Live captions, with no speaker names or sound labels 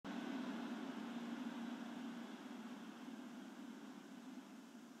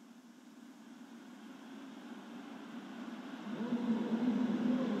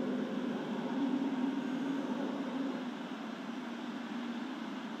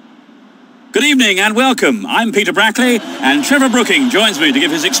Good evening and welcome. I'm Peter Brackley, and Trevor Brooking joins me to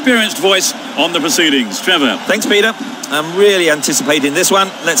give his experienced voice on the proceedings. Trevor. Thanks, Peter. I'm really anticipating this one.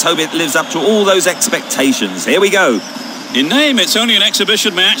 Let's hope it lives up to all those expectations. Here we go. In name, it's only an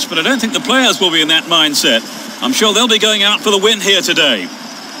exhibition match, but I don't think the players will be in that mindset. I'm sure they'll be going out for the win here today.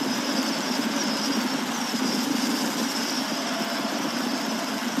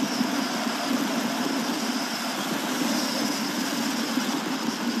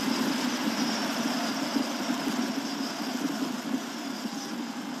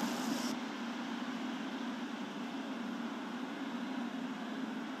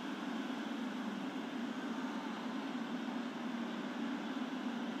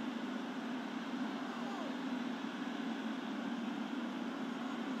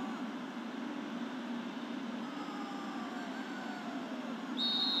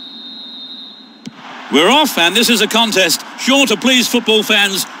 We're off, and this is a contest sure to please football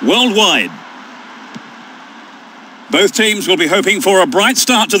fans worldwide. Both teams will be hoping for a bright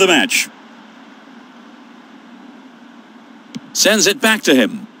start to the match. Sends it back to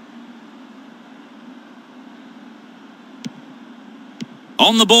him.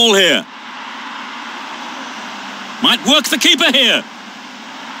 On the ball here. Might work the keeper here.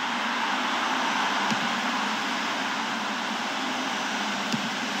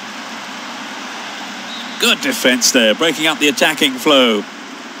 Good defence there, breaking up the attacking flow.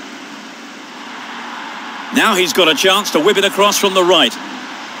 Now he's got a chance to whip it across from the right.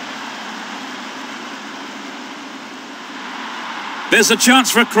 There's a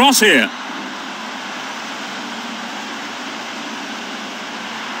chance for a cross here.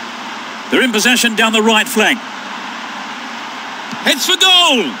 They're in possession down the right flank. Heads for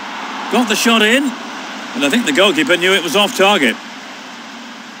goal! Got the shot in, and I think the goalkeeper knew it was off target.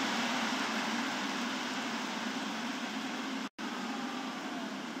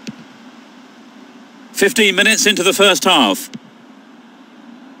 "15 minutes into the first half.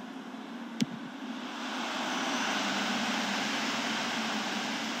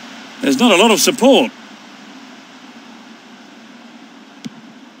 There's not a lot of support.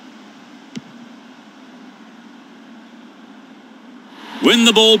 Win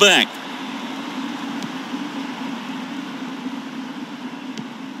the ball back.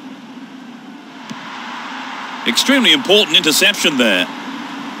 Extremely important interception there.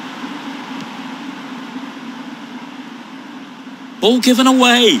 Ball given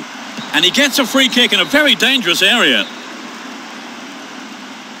away, and he gets a free kick in a very dangerous area.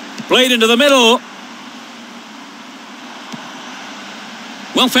 Played into the middle.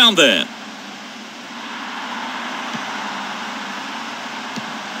 Well found there.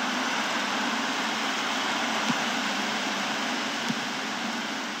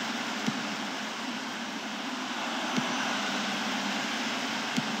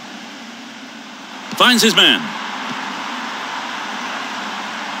 Finds his man.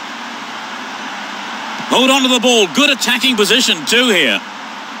 Hold on to the ball. Good attacking position too here.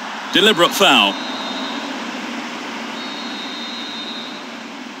 Deliberate foul.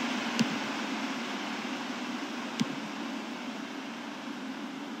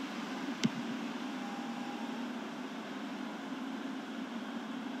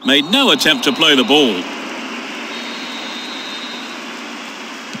 Made no attempt to play the ball.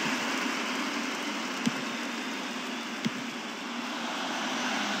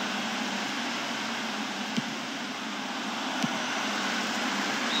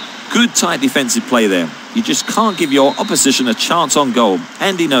 Good tight defensive play there. You just can't give your opposition a chance on goal,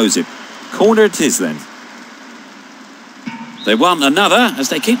 and he knows it. Corner it is then. They want another as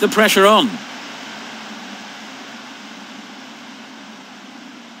they keep the pressure on.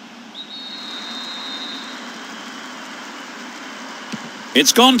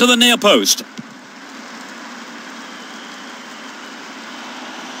 It's gone to the near post.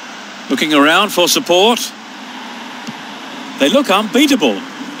 Looking around for support. They look unbeatable.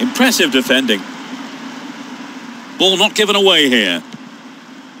 Impressive defending. Ball not given away here.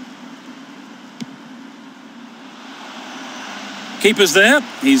 Keeper's there.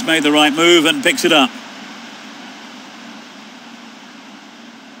 He's made the right move and picks it up.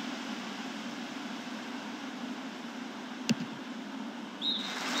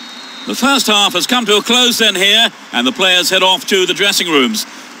 The first half has come to a close then here, and the players head off to the dressing rooms.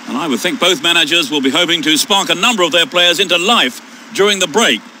 And I would think both managers will be hoping to spark a number of their players into life during the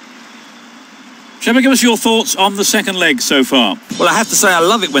break. Shall we give us your thoughts on the second leg so far? Well, I have to say I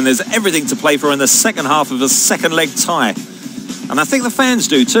love it when there's everything to play for in the second half of a second leg tie. And I think the fans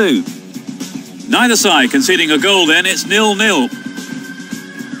do too. Neither side conceding a goal then. It's 0-0.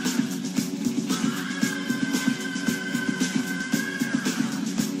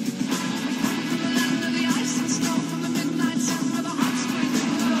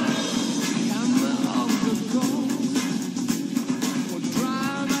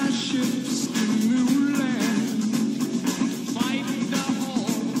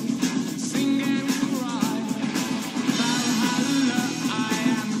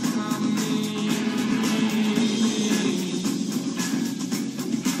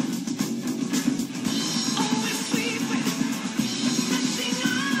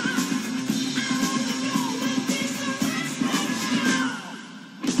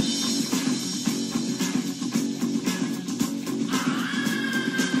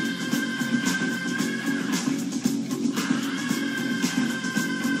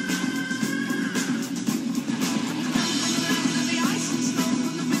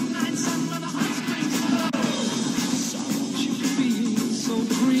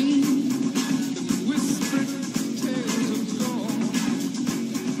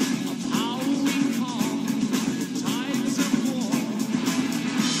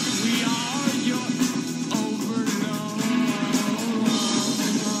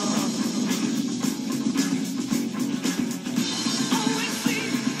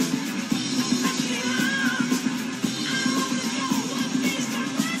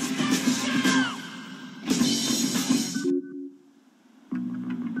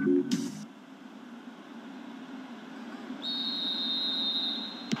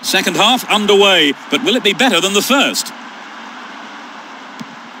 Second half underway, but will it be better than the first?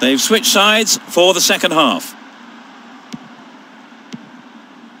 They've switched sides for the second half.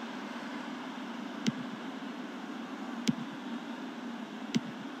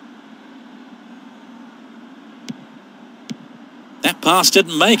 That pass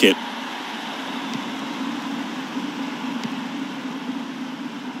didn't make it.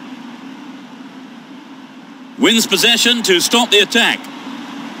 Wins possession to stop the attack.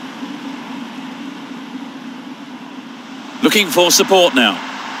 Looking for support now.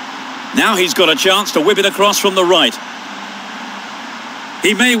 Now he's got a chance to whip it across from the right.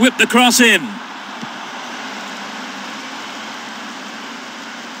 He may whip the cross in.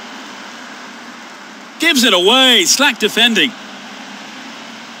 Gives it away. Slack defending.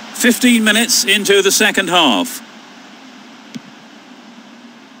 15 minutes into the second half.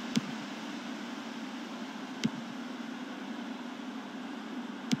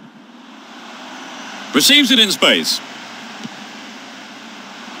 Receives it in space.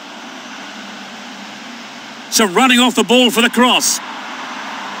 So running off the ball for the cross.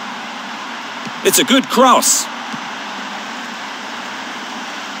 It's a good cross.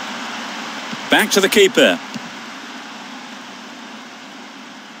 Back to the keeper.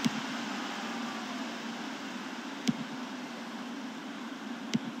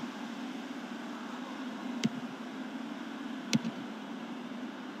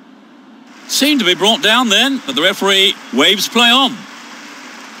 Seemed to be brought down then, but the referee waves play on.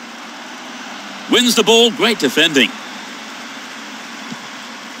 Wins the ball, great defending.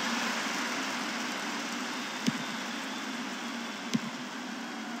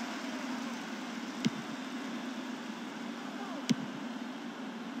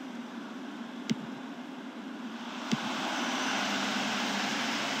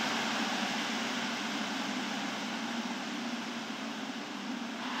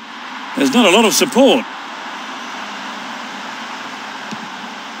 There's not a lot of support.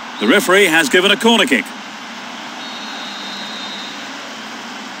 The referee has given a corner kick.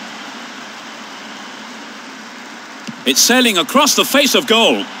 It's sailing across the face of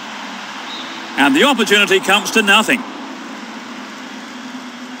goal. And the opportunity comes to nothing.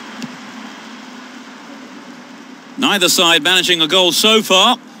 Neither side managing a goal so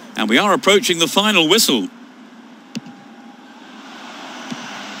far, and we are approaching the final whistle.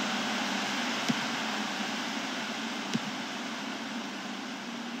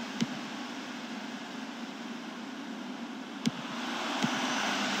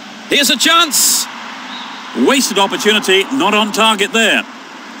 Here's a chance. Wasted opportunity, not on target there.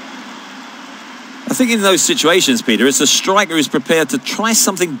 I think in those situations, Peter, it's the striker who's prepared to try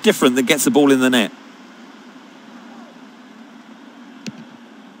something different that gets the ball in the net.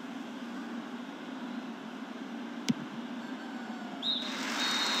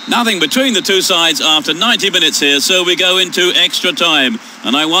 Nothing between the two sides after 90 minutes here, so we go into extra time.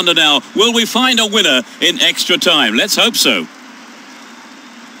 And I wonder now, will we find a winner in extra time? Let's hope so.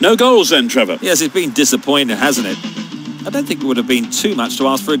 No goals then, Trevor. Yes, it's been disappointing, hasn't it? I don't think it would have been too much to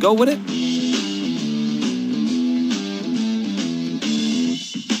ask for a goal, would it?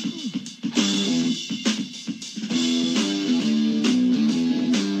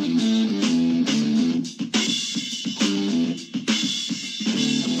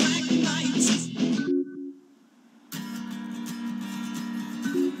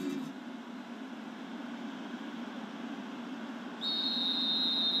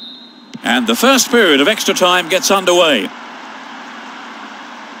 And the first period of extra time gets underway.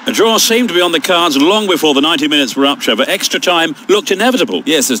 A draw seemed to be on the cards long before the 90 minutes were up, Trevor. Extra time looked inevitable.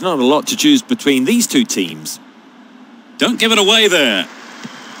 Yes, there's not a lot to choose between these two teams. Don't give it away there.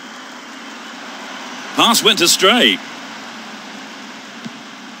 Pass went astray.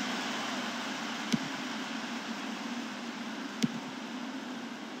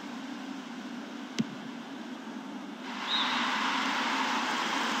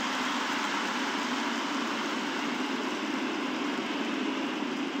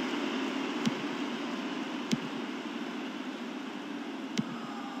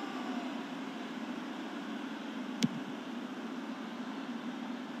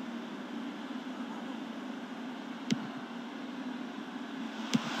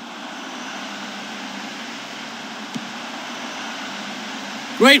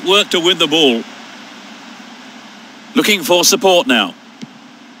 Great work to win the ball. Looking for support now.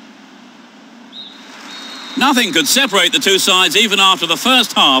 Nothing could separate the two sides even after the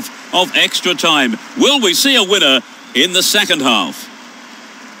first half of extra time. Will we see a winner in the second half?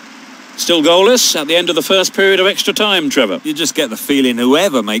 Still goalless at the end of the first period of extra time, Trevor. You just get the feeling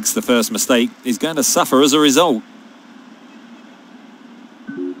whoever makes the first mistake is going to suffer as a result.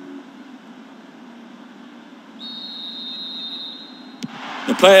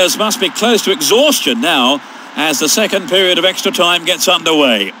 The players must be close to exhaustion now as the second period of extra time gets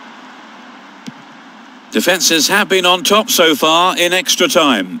underway. Defences have been on top so far in extra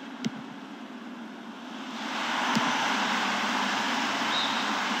time.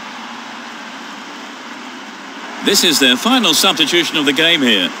 This is their final substitution of the game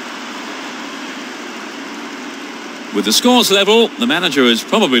here. With the scores level, the manager is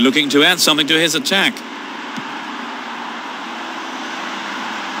probably looking to add something to his attack.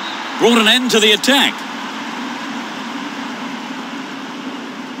 Brought an end to the attack.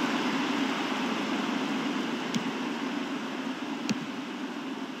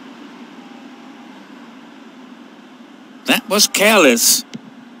 That was careless.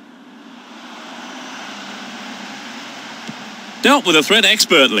 Dealt with the threat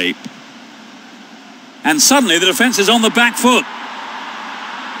expertly. And suddenly the defence is on the back foot.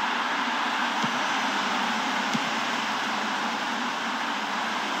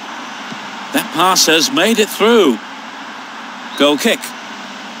 That pass has made it through. Goal kick.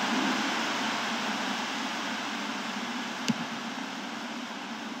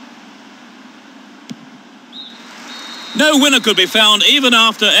 No winner could be found even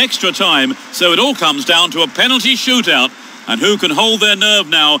after extra time, so it all comes down to a penalty shootout and who can hold their nerve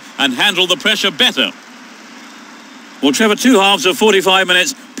now and handle the pressure better. Well, Trevor, 2 halves of 45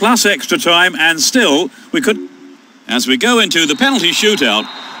 minutes plus extra time, and still we could... As we go into the penalty shootout,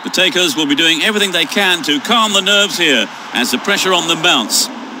 the takers will be doing everything they can to calm the nerves here as the pressure on them mounts.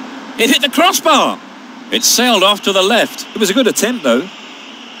 It hit the crossbar. It sailed off to the left. It was a good attempt, though.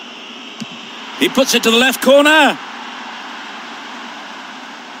 He puts it to the left corner.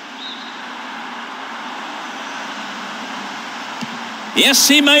 Yes,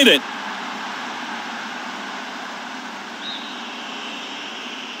 he made it.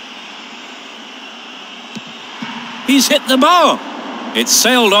 He's hit the bar. It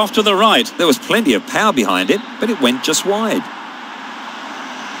sailed off to the right. There was plenty of power behind it, but it went just wide.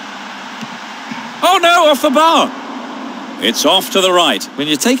 Oh no, off the bar. It's off to the right. When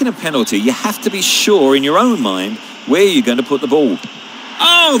you're taking a penalty, you have to be sure in your own mind where you're going to put the ball.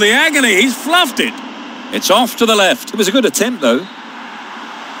 Oh, the agony. He's fluffed it. It's off to the left. It was a good attempt, though.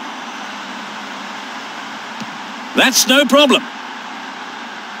 That's no problem.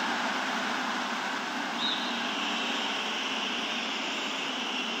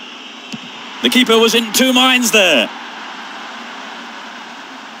 The keeper was in 2 minds there.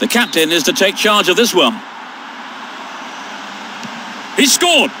 The captain is to take charge of this one. He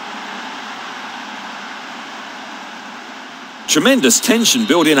scored. Tremendous tension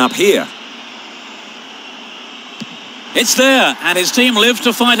building up here. It's there, and his team live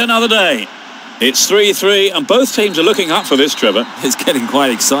to fight another day. It's 3-3, and both teams are looking up for this, Trevor. It's getting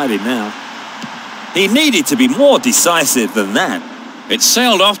quite exciting now. He needed to be more decisive than that. It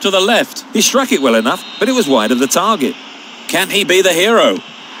sailed off to the left. He struck it well enough, but it was wide of the target. Can he be the hero?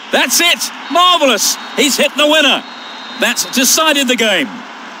 That's it! Marvellous! He's hit the winner. That's decided the game.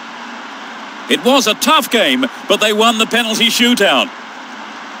 It was a tough game, but they won the penalty shootout.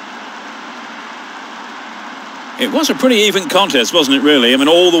 It was a pretty even contest, wasn't it, really? I mean,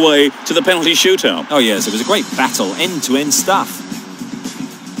 all the way to the penalty shootout. Oh, yes, it was a great battle, end-to-end stuff.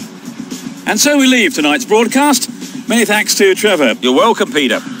 And so we leave tonight's broadcast. Many thanks to Trevor. You're welcome,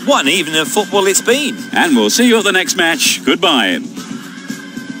 Peter. What an evening of football it's been. And we'll see you at the next match. Goodbye.